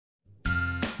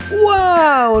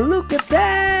Wow, look at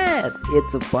that!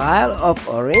 It's a pile of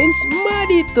orange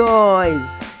muddy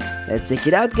toys. Let's check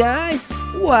it out, guys.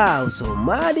 Wow, so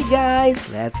muddy, guys.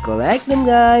 Let's collect them,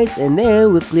 guys, and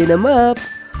then we'll clean them up.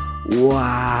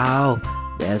 Wow,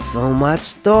 there's so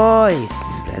much toys.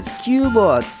 Rescue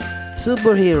bots,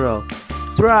 superhero,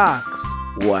 trucks.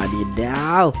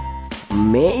 Wadidaw,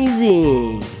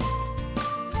 amazing.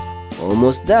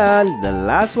 Almost done. The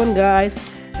last one, guys.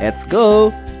 Let's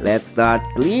go. Let's start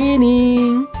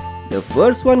cleaning. The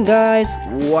first one, guys.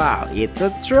 Wow, it's a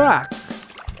truck.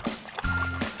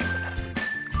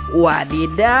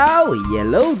 Wadidaw,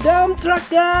 yellow dump truck,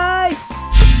 guys.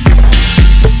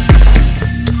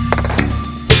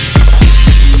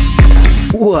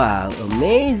 Wow,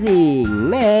 amazing.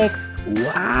 Next.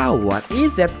 Wow, what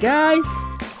is that, guys?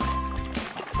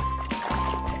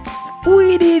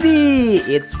 We did it!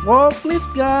 It's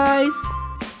forklift, guys.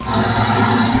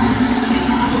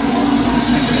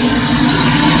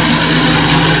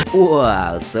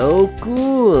 Wow, so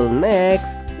cool.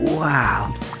 Next.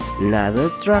 Wow, another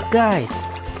truck, guys.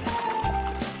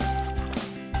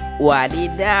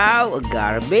 Wadidaw, a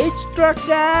garbage truck,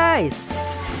 guys.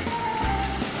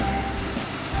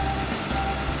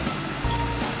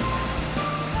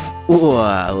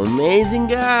 Wow, amazing,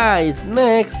 guys.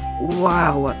 Next.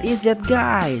 Wow, what is that,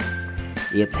 guys?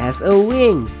 It has a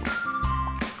wings.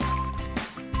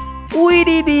 We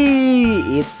did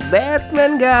it! It's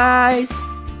Batman, guys.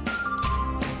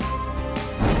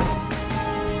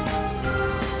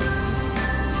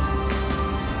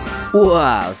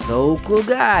 Wow, so cool,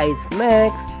 guys.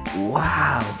 Next.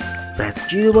 Wow,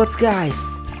 rescue bots, guys.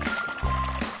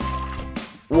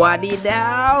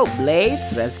 Wadidaw,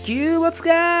 blades, rescue bots,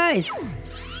 guys.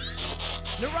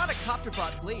 Neurotic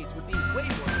copterbot blades would be way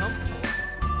more comfortable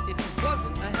if it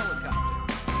wasn't a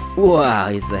helicopter. Wow,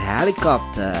 it's a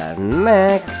helicopter.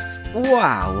 Next.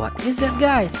 Wow, what is that,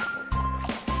 guys?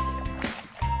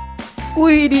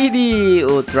 We did it!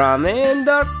 Ultraman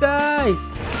Dark,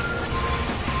 guys.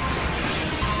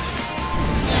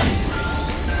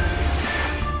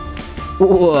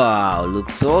 Wow,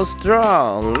 looks so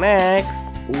strong. Next.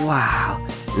 Wow,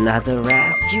 another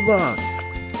rescue bots.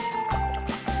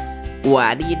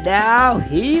 Wadidaw,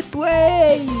 heat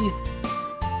wave.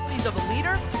 Please of a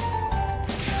leader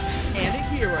and a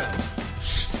hero.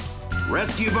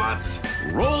 Rescue bots,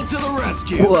 roll to the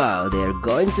rescue. Wow, they're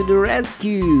going to the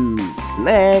rescue.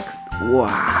 Next.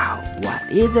 Wow, what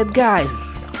is that, guys?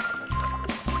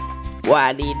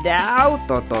 Wadidaw,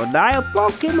 Totodile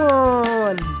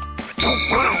Pokemon.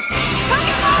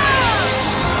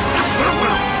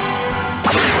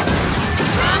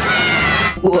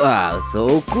 Wow,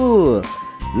 so cool.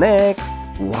 Next.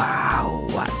 Wow,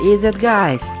 what is it,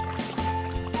 guys?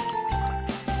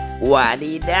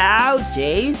 Wadidaw,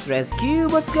 Chase, rescue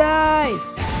bots, guys.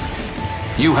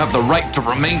 You have the right to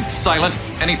remain silent.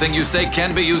 Anything you say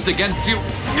can be used against you.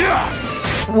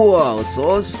 Wow,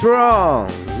 so strong.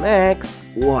 Next.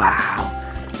 Wow,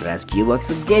 rescue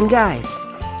bots again, guys.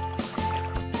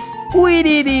 We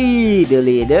did it! The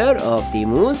leader,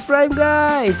 Optimus Prime,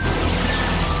 guys.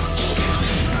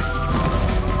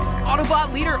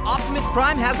 Autobot leader Optimus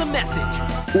Prime has a message.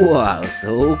 Wow,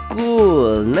 so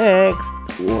cool. Next.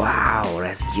 Wow,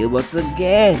 rescue bots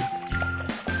again.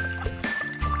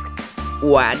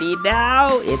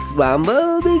 Wadidaw, it's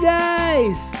Bumblebee,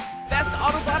 guys. Best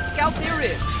Autobot scout there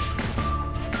is.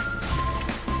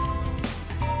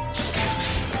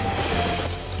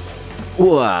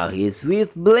 Wow, he's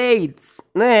with blades.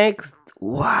 Next.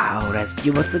 Wow,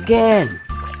 rescue bots again.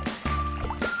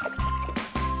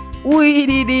 We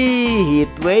did it!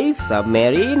 Heat wave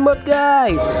submarine bot,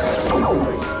 guys.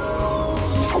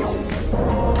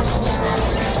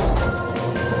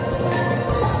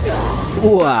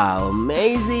 Wow,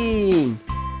 amazing.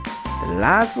 The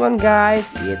last one, guys,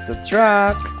 it's a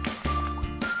truck.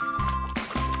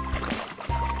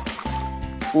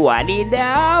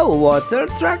 Wadidaw, water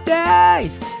truck,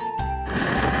 guys.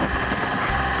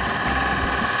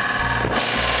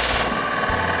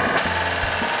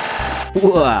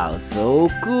 Wow, so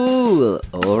cool.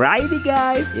 Alrighty,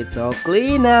 guys, it's all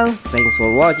clean now. Thanks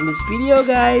for watching this video,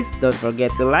 guys. Don't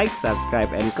forget to like,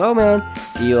 subscribe, and comment.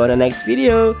 See you on the next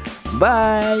video.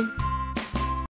 Bye.